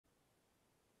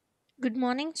Good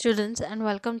morning, students, and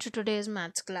welcome to today's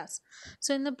maths class.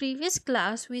 So, in the previous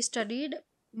class, we studied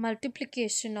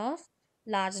multiplication of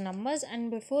large numbers,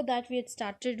 and before that, we had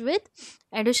started with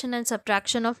addition and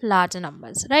subtraction of large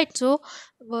numbers, right? So,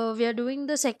 we are doing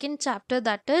the second chapter,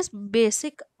 that is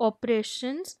basic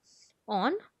operations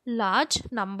on large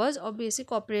numbers or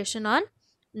basic operation on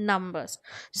numbers.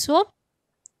 So,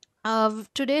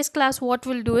 today's class, what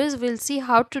we'll do is we'll see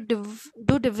how to do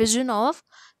division of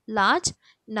large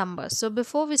numbers. So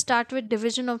before we start with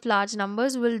division of large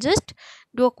numbers, we'll just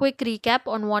do a quick recap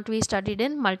on what we studied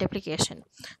in multiplication.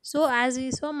 So as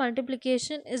we saw,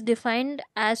 multiplication is defined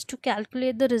as to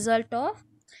calculate the result of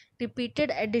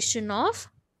repeated addition of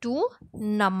two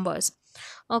numbers.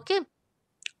 Okay,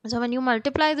 so when you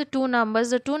multiply the two numbers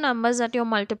that you're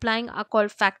multiplying are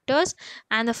called factors,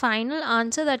 and the final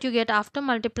answer that you get after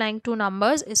multiplying two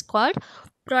numbers is called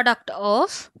product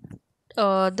of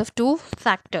the two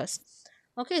factors.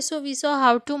 Okay, so we saw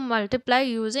how to multiply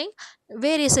using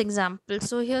various examples.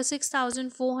 So here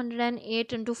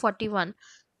 6408 into 41.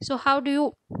 So how do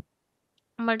you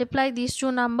multiply these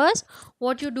two numbers?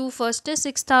 What you do first is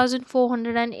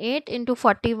 6408 into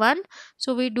 41.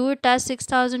 So we do it as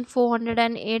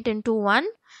 6408 into 1,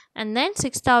 and then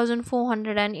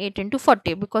 6408 into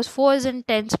 40, because 4 is in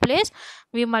tens place,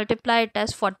 we multiply it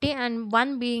as 40, and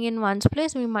 1 being in ones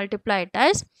place, we multiply it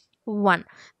as 1.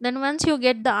 Then once you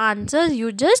get the answers,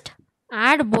 you just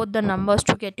add both the numbers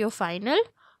to get your final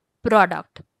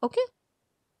product. Okay,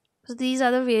 so these are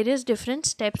the various different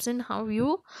steps in how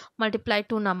you multiply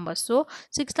two numbers. So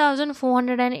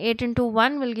 6408 into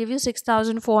 1 will give you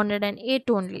 6408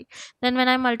 only. Then when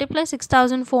I multiply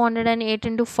 6408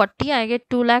 into 40, I get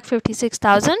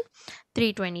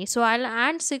 2,56,320. So I'll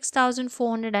add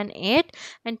 6408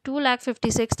 and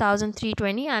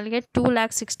 2,56,320. I'll get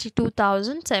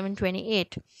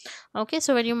 2,62,728. Okay,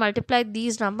 so when you multiply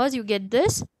these numbers, you get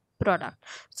this product.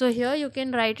 So here you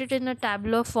can write it in a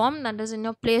tabular form, that is in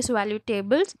your place value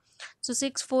tables. So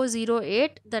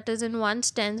 6408, that is in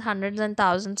ones, tens, hundreds and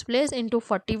thousands place, into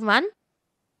 41.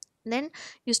 Then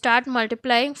you start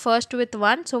multiplying first with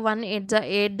 1. So 1 8s are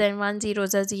 8, then 1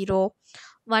 zeros are 0,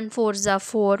 1 4s are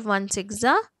 4, 1 6s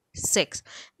are 6.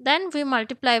 Then we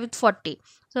multiply with 40.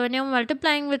 So when you're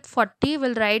multiplying with 40,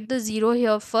 we'll write the 0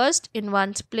 here first in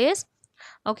ones place,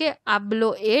 okay, up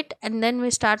below 8, and then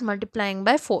we start multiplying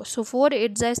by 4. So 4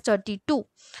 8s is 32.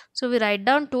 So we write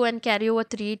down 2 and carry over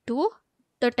 3 to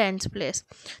the tens place.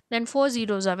 Then 4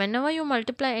 zeros are, whenever you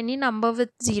multiply any number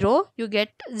with 0, you get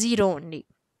 0 only.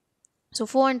 So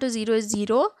 4 into 0 is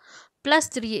 0, plus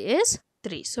 3 is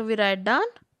 3. So we write down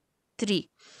 3.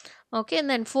 Okay, and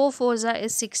then 4 4s are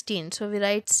is 16. So we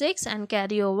write 6 and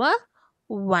carry over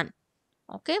 1.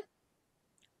 Okay,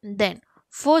 then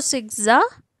 4 6s are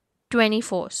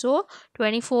 24. So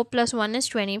 24 plus 1 is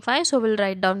 25. So we'll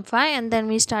write down 5, and then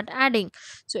we start adding.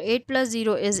 So 8 plus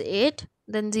 0 is 8.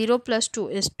 Then 0 plus 2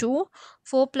 is 2.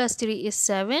 4 plus 3 is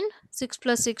 7. 6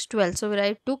 plus 6 12. So we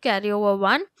write 2, carry over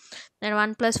 1. Then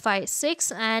 1 plus 5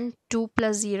 6, and 2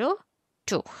 plus 0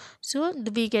 2. So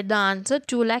we get the answer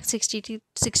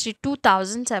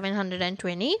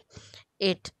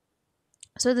 2,62,728.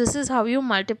 So this is how you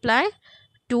multiply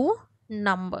two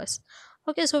numbers.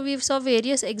 Okay, so we saw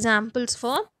various examples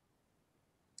for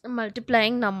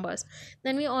multiplying numbers.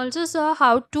 Then we also saw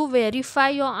how to verify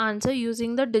your answer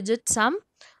using the digit sum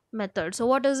method. So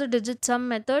what is the digit sum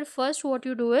method? First, what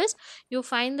you do is you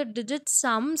find the digit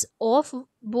sums of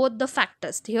both the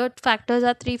factors. Here factors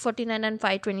are 349 and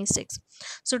 526.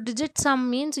 So digit sum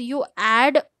means you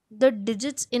add the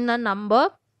digits in a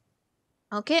number,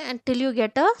 okay, until you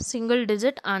get a single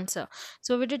digit answer.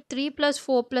 So we did 3 plus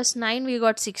 4 plus 9, we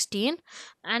got 16,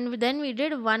 and then we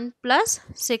did 1 plus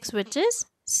 6, which is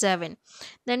 7.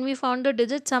 Then we found the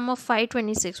digit sum of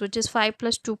 526, which is 5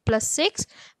 plus 2 plus 6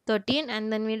 13,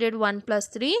 and then we did 1 plus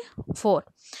 3 4.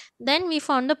 Then we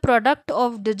found the product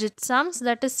of digit sums,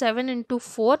 that is 7 into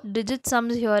 4. Digit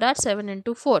sums here are 7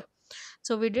 into 4.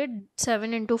 So we did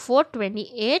 7 into 4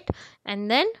 28, and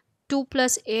then 2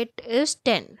 plus 8 is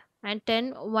 10, and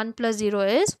 1 plus 0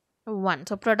 is 1.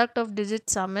 So product of digit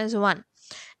sum is 1.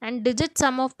 And digit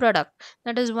sum of product,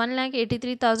 that is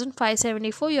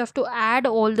 1,83,574. You have to add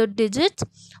all the digits.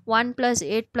 1 plus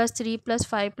 8 plus 3 plus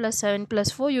 5 plus 7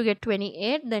 plus 4, you get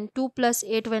 28. Then 2 plus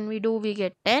 8, when we do, we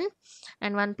get 10,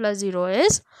 and 1 plus 0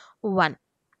 is 1.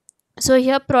 So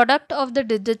here product of the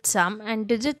digit sum and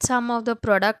digit sum of the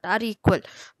product are equal,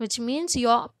 which means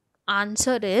your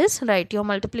answer is right, your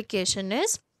multiplication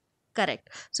is correct.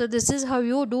 So this is how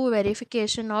you do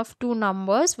verification of two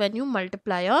numbers when you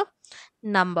multiply a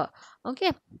number.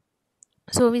 Okay,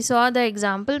 so we saw the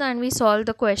example and we solved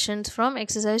the questions from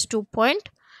exercise 2.2.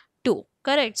 2.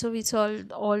 Correct. So we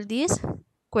solved all these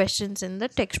questions in the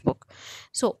textbook.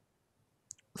 So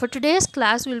for today's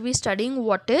class, we'll be studying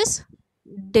what is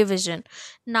division.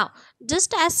 Now,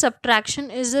 just as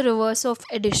subtraction is the reverse of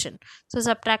addition, so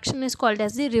subtraction is called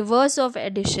as the reverse of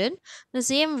addition, the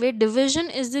same way division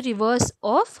is the reverse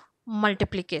of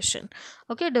multiplication.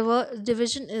 Okay,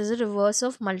 division is the reverse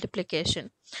of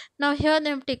multiplication. Now here they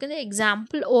have taken the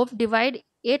example of divide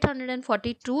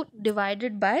 842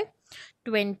 divided by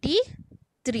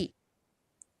 23.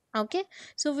 Okay,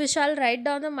 so we shall write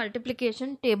down the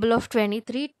multiplication table of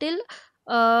 23 till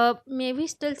maybe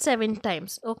still 7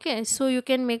 times. Okay, so you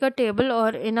can make a table, or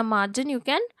in a margin you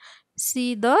can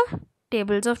see the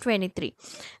tables of 23.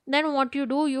 Then what you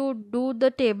do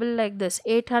the table like this: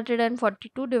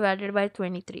 842 divided by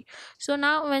 23. So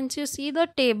now once you see the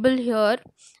table here,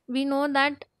 we know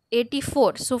that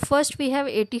 84. So first we have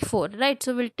 84, right?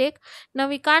 So we'll take, now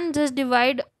we can't just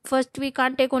divide first, we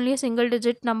can't take only a single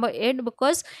digit number 8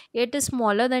 because 8 is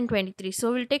smaller than 23.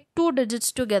 So we'll take two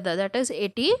digits together, that is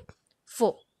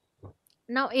 84.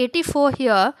 Now 84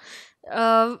 here,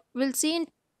 we'll see in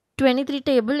 23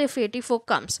 table if 84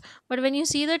 comes, but when you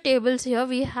see the tables here,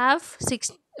 we have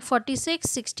 46,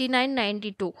 69,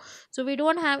 92. So we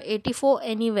don't have 84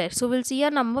 anywhere. So we'll see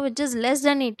a number which is less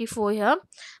than 84 here.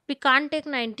 We can't take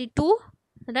 92,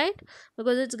 right,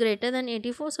 because it's greater than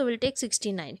 84. So we'll take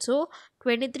 69. So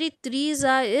 23 threes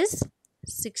are is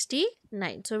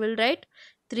 69. So we'll write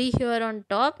 3 here on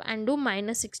top and do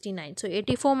minus 69. So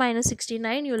 84 minus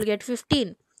 69, you will get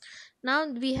 15. Now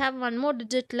we have one more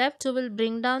digit left, so we'll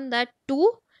bring down that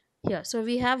 2 here. So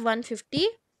we have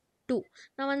 152.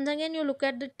 Now once again you look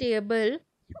at the table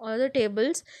or the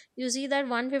tables, you see that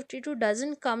 152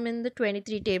 doesn't come in the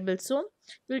 23 table. So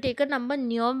we'll take a number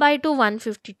nearby to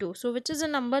 152. So which is a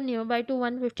number nearby to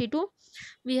 152?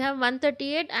 We have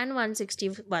 138 and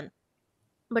 161.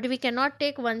 But we cannot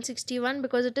take 161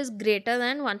 because it is greater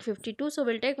than 152. So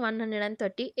we'll take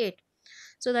 138.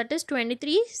 So that is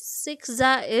 23. 6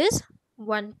 is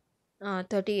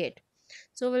 138.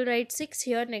 So we'll write 6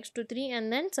 here next to 3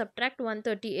 and then subtract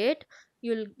 138.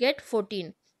 You'll get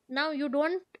 14. Now you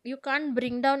can't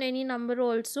bring down any number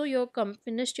also. You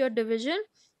finished your division,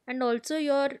 and also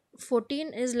your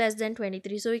 14 is less than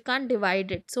 23. So we can't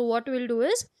divide it. So what we'll do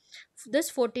is, this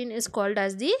 14 is called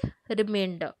as the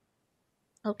remainder.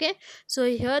 Okay, so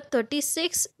here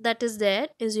 36 that is there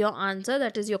is your answer,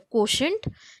 that is your quotient.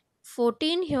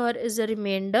 14 here is the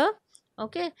remainder.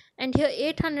 Okay, and here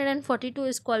 842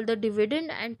 is called the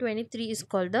dividend and 23 is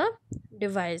called the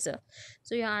divisor.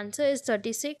 So your answer is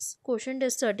 36, quotient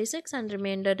is 36 and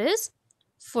remainder is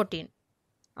 14.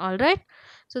 All right,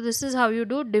 so this is how you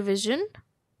do division.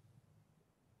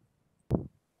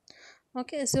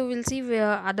 Okay, so we'll see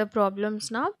where other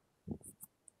problems now.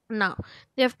 Now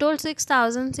they have told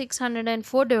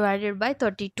 6604 divided by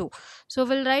 32. So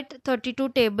we'll write 32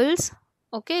 tables.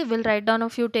 Okay, we'll write down a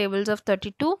few tables of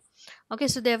 32. Okay,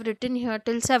 so they have written here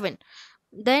till 7.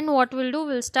 Then what we'll do,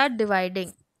 we'll start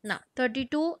dividing. Now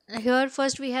 32 here,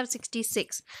 first we have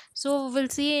 66. So we'll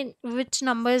see which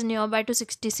number is nearby to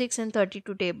 66 in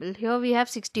 32 table. Here we have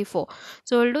 64.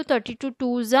 So we'll do 32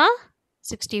 2s are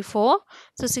 64.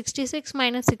 So 66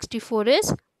 minus 64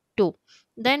 is 2.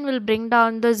 Then we'll bring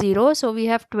down the 0. So we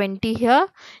have 20 here.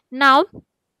 Now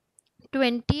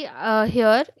 20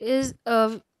 here is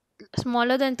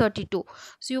smaller than 32.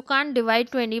 So you can't divide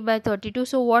 20 by 32.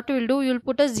 So what we'll do, you'll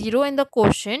put a 0 in the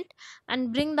quotient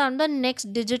and bring down the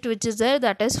next digit which is there,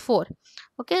 that is 4.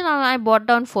 Okay, now I brought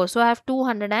down 4. So I have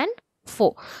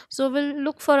 204. So we'll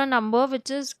look for a number which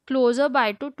is closer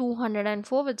by to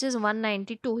 204, which is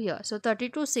 192 here. So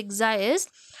 32 6 is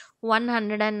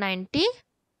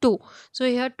 192. So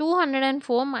here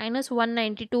 204 minus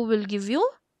 192 will give you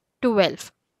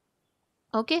 12.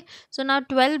 Okay, so now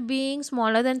 12 being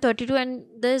smaller than 32 and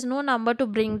there is no number to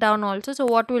bring down also. So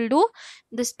what we'll do,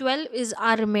 this 12 is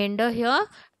our remainder here,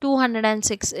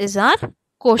 206 is our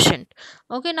quotient.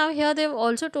 Okay, now here they've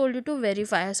also told you to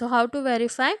verify. So how to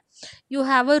verify? You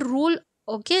have a rule.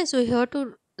 Okay, so here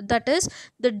to, that is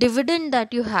the dividend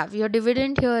that you have. Your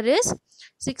dividend here is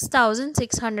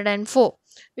 6604.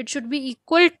 It should be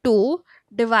equal to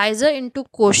divisor into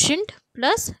quotient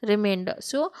plus remainder.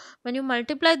 So when you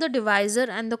multiply the divisor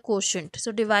and the quotient,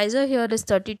 so divisor here is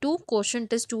 32,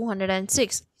 quotient is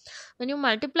 206. When you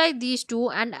multiply these two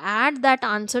and add that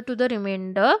answer to the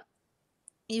remainder,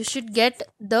 you should get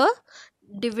the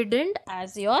dividend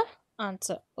as your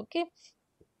answer. Okay,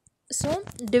 so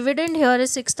dividend here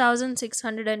is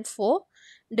 6604,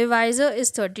 divisor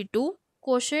is 32,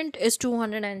 quotient is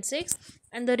 206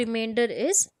 and the remainder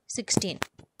is 16.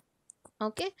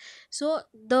 Okay, so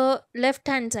the left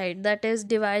hand side, that is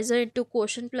divisor into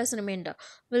quotient plus remainder,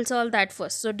 we'll solve that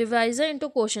first. So divisor into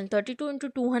quotient, 32 into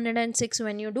 206,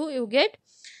 when you do, you get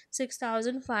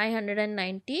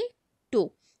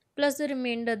 6592 plus the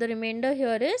remainder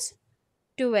here is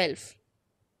 12.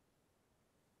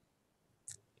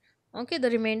 Okay, the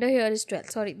remainder here is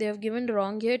 12. Sorry, they have given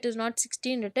wrong here. It is not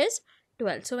 16, it is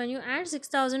 12. So when you add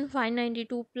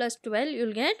 6592 plus 12,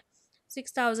 you'll get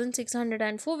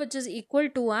 6604, which is equal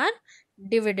to our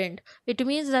dividend. It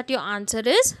means that your answer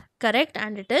is correct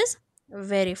and it is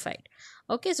verified.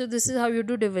 Okay, so this is how you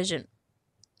do division.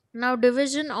 Now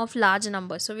division of large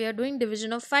numbers. So we are doing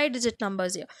division of 5-digit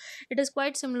numbers here. It is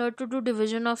quite similar to do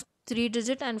division of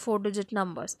 3-digit and 4-digit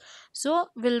numbers. So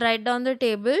we'll write down the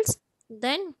tables,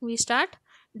 then we start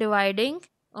dividing.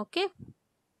 Okay,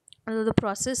 so the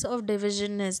process of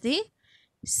division is the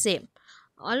same.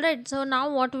 Alright, so now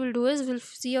what we'll do is we'll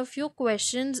see a few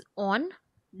questions on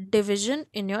division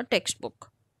in your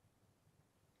textbook.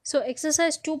 So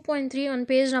exercise 2.3 on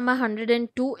page number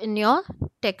 102 in your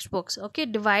textbooks. Okay,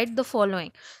 divide the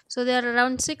following. So there are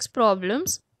around 6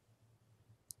 problems,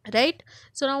 right?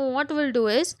 So now what we'll do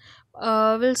is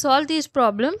we'll solve these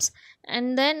problems,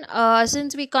 and then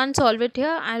since we can't solve it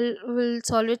here, we'll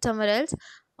solve it somewhere else.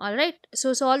 All right,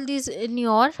 so solve these in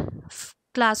your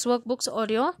classwork books or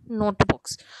your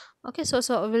notebooks. Okay, so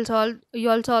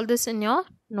you'll solve this in your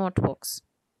notebooks.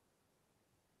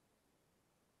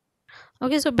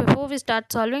 Okay, so before we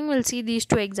start solving, we'll see these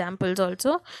two examples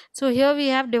also. So here we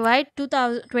have divide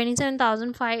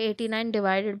 27,589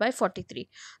 divided by 43.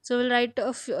 So we'll write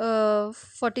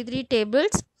 43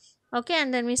 tables. Okay,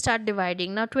 and then we start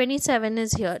dividing. Now 27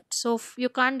 is here, so you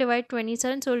can't divide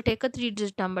 27, so we'll take a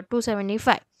 3-digit number,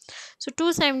 275. So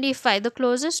 275, the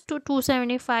closest to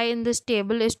 275 in this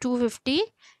table is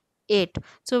 258.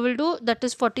 So we'll do, that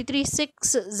is 43,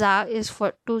 6 za is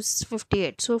for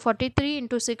 258. So 43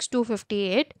 into 6,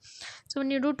 258. So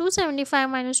when you do 275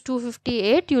 minus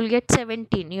 258, you'll get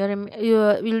 17.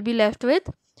 You'll be left with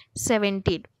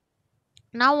 17.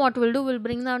 Now what we'll do, we'll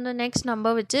bring down the next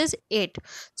number, which is 8.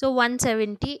 So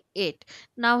 178.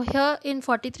 Now here in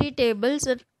 43 tables,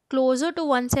 closer to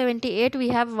 178 we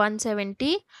have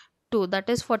 172. That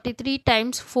is 43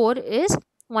 times 4 is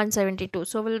 172.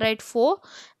 So we'll write 4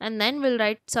 and then we'll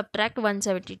subtract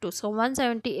 172. So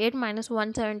 178 minus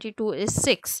 172 is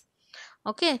 6.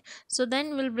 Okay, so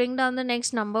then we'll bring down the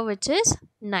next number, which is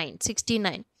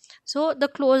 69. So the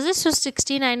closest to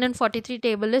 69 and 43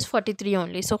 table is 43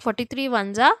 only. So 43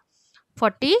 ones are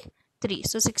 43.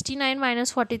 So 69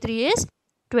 minus 43 is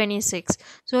 26.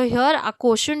 So here our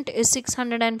quotient is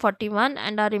 641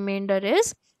 and our remainder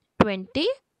is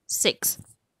 26.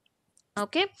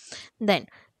 Okay, then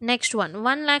next one,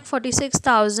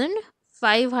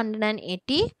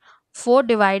 1,46,584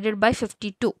 divided by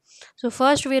 52. So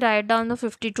first we write down the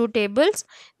 52 tables,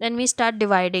 then we start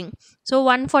dividing. So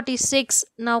 146,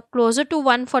 now closer to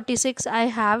 146 I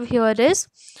have here is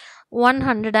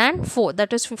 104.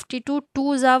 That is 52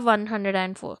 2s are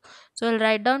 104. So I'll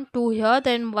write down 2 here,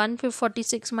 then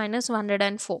 146 minus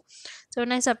 104. So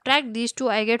when I subtract these two,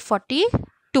 I get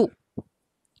 42.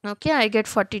 Okay, I get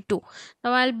 42.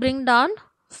 Now I'll bring down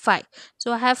 5.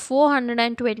 So I have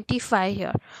 425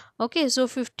 here. Okay, so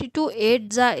 52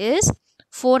 8s is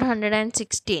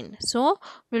 416. So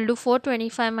we'll do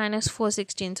 425 minus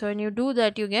 416. So when you do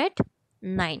that, you get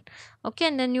 9. Okay,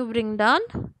 and then you bring down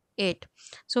 8.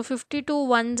 So 52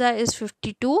 1s is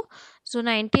 52. So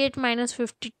 98 minus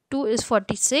 52 is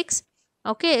 46.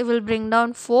 Okay, it will bring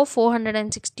down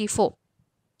 464.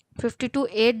 52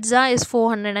 8s is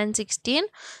 416.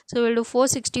 So we'll do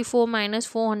 464 minus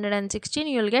 416.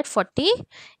 You'll get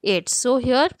 48. So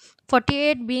here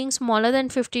 48 being smaller than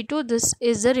 52, this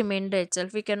is the remainder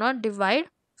itself. We cannot divide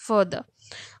further.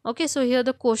 Okay, so here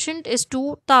the quotient is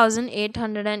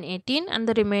 2818 and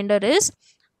the remainder is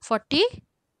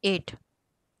 48.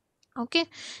 Okay,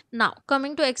 now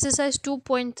coming to exercise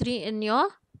 2.3 in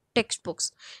your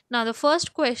textbooks. Now the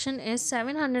first question is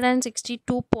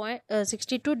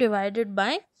 762 divided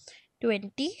by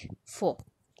 24.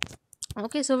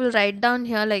 Okay, so we'll write down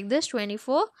here like this,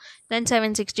 24 then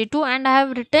 762, and I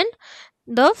have written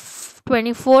the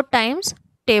 24 times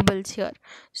tables here.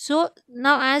 So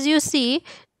now as you see,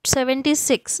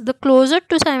 76, the closer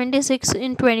to 76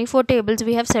 in 24 tables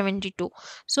we have 72.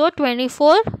 So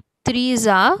 24 3s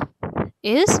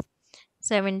is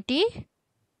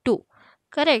 72.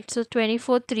 Correct. So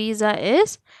 24 3s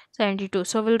is 72.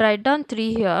 So we'll write down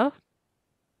 3 here.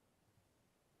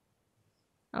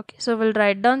 Okay, so we'll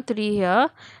write down 3 here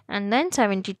and then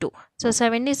 72. So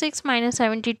 76 minus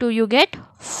 72, you get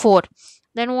 4.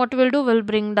 Then what we'll do, we'll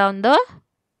bring down the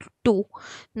 2.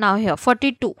 Now here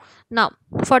 42. Now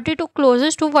 42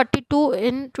 closest to 42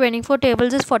 in 24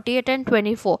 tables is 48 and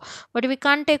 24, but we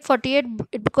can't take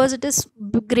 48 because it is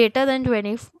greater than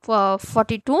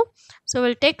 42. So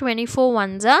we'll take 24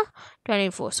 ones are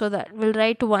 24. So that we'll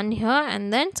write 1 here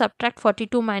and then subtract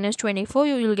 42 minus 24,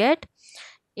 you will get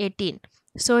 18.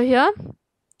 So here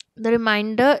the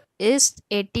remainder is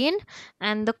 18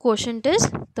 and the quotient is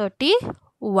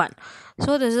 31.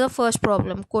 So this is the first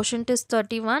problem. Quotient is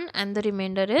 31 and the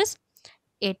remainder is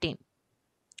 18.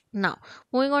 Now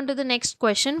moving on to the next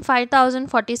question.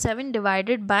 5047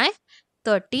 divided by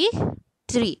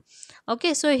 33.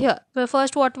 Okay, so here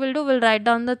first what we'll do, we'll write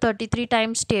down the 33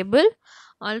 times table.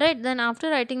 Alright, then after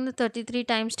writing the 33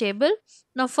 times table,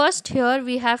 now first here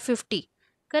we have 50.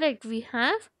 Correct, we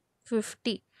have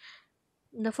 50.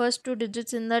 The first two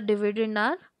digits in the dividend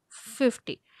are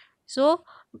 50. So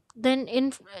then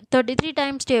in 33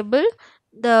 times table,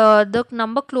 the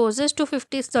number closest to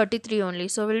 50 is 33 only.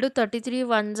 So we'll do 33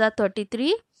 ones are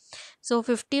 33. So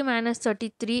 50 minus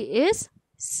 33 is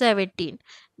 17.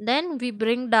 Then we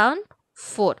bring down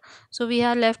 4. So we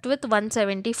are left with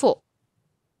 174.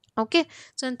 Okay,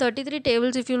 so in 33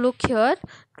 tables, if you look here,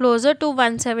 closer to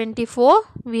 174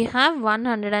 we have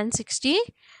 165.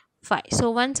 So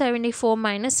 174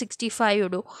 minus 65 you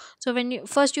do. So when you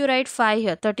first you write 5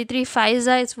 here, 33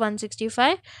 5s is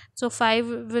 165. So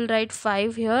 5 will write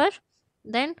 5 here.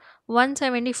 Then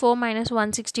 174 minus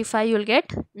 165 you'll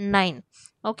get 9.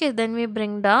 Okay, then we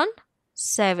bring down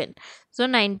 7. So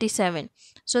 97.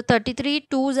 So 33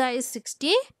 2s is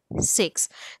 66.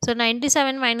 So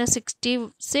 97 minus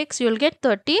 66 you'll get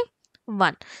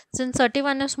 31. Since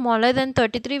 31 is smaller than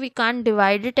 33, we can't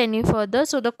divide it any further.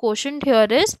 So the quotient here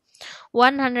is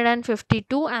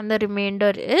 152 and the remainder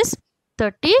is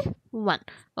 31.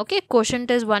 Okay,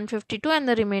 quotient is 152 and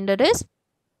the remainder is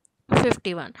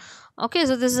 51. Okay,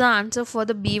 so this is the answer for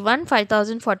the B1,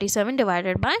 5047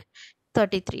 divided by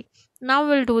 33. Now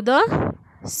we'll do the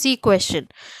C question.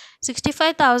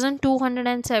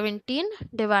 65,217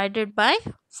 divided by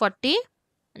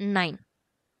 49.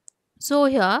 So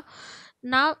here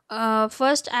now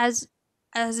first as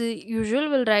usual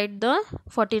we'll write the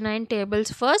 49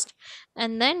 tables first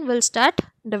and then we'll start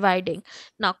dividing.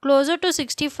 Now closer to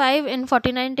 65 in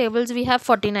 49 tables we have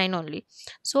 49 only.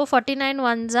 So 49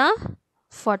 ones are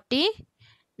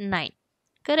 49.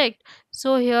 Correct.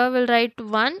 So here we'll write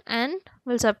 1 and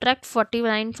we'll subtract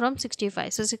 49 from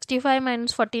 65. So 65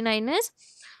 minus 49 is,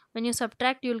 when you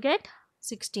subtract you'll get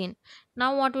 16.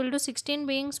 Now what we'll do, 16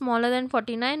 being smaller than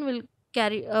 49 will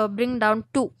bring down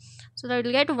 2. So that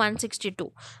will get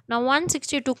 162. Now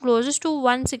 162 closest to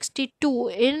 162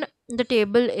 in the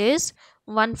table is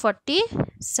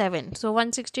 147. So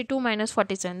 162 minus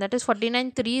 47, that is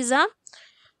 49 3s are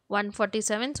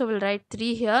 147. So we'll write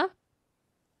 3 here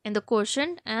in the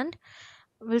quotient and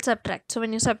we'll subtract. So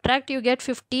when you subtract you get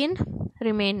 15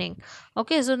 remaining.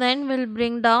 Okay, so then we'll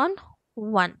bring down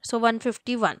 1. So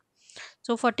 151.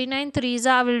 So 49 3s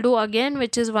are will do again,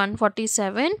 which is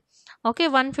 147. Okay,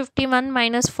 151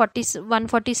 minus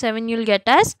 147 you'll get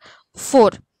as 4.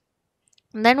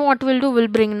 Then what we'll do, we'll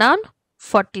bring down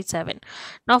 47.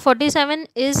 Now 47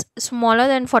 is smaller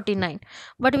than 49,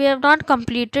 but we have not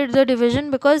completed the division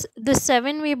because the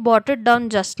 7 we brought it down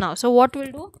just now. So what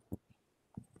we'll do,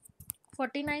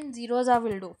 49 zeros I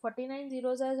will do. 49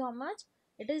 zeros is how much?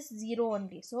 It is 0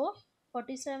 only. So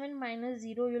 47 minus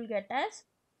 0 you'll get as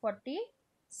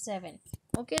 47.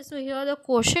 Okay, so here the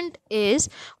quotient is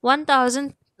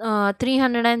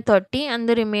 1330 and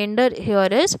the remainder here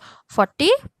is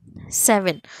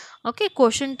 47. Okay,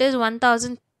 quotient is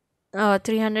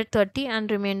 1330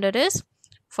 and remainder is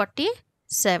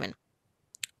 47.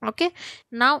 Okay,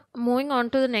 now moving on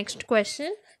to the next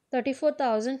question.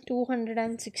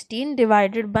 34,216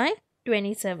 divided by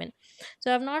 27.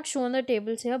 So I have not shown the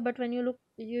tables here, but when you look,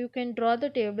 you can draw the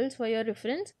tables for your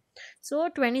reference. So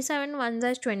 27 ones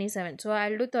is 27. So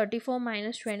I'll do 34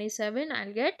 minus 27.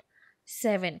 I'll get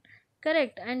 7.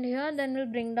 Correct. And here then we'll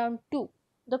bring down 2.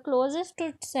 The closest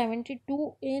to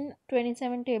 72 in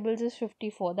 27 tables is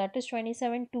 54. That is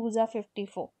 27 2s are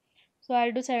 54. So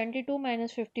I'll do 72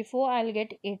 minus 54. I'll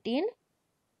get 18.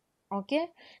 Okay,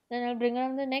 then I'll bring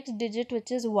on the next digit,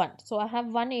 which is 1. So I have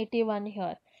 181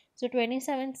 here. So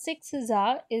 27 6s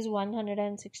are is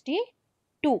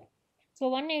 162. So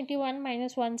 181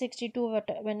 minus 162,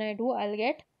 when I do, I'll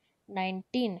get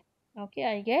 19. Okay,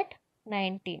 I get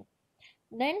 19.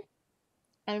 Then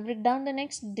I'll break down the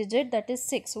next digit, that is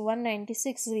 6.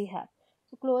 196 we have.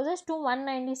 So closest to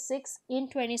 196 in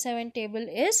 27 table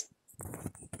is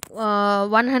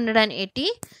 180.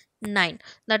 9.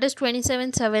 That is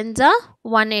 27 sevens are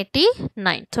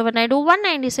 189. So when I do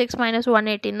 196 minus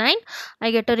 189,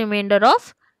 I get a remainder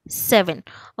of 7.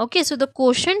 Okay, so the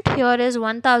quotient here is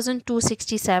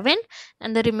 1267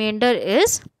 and the remainder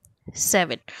is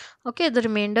 7. Okay, the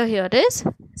remainder here is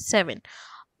 7.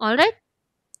 All right,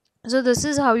 so this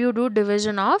is how you do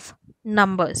division of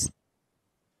numbers.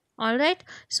 All right,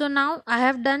 so now I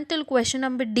have done till question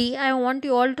number D. I want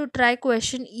you all to try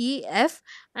question E, F,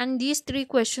 and these three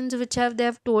questions which they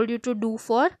have told you to do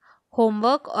for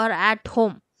homework or at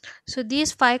home. So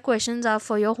these 5 questions are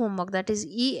for your homework, that is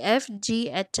E, F, G,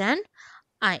 H, and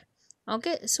I.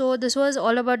 Okay, so this was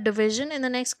all about division. In the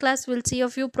next class, we'll see a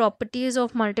few properties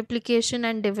of multiplication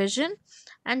and division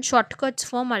and shortcuts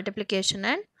for multiplication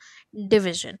and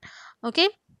division. Okay,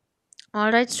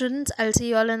 all right, students, I'll see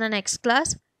you all in the next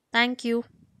class. Thank you.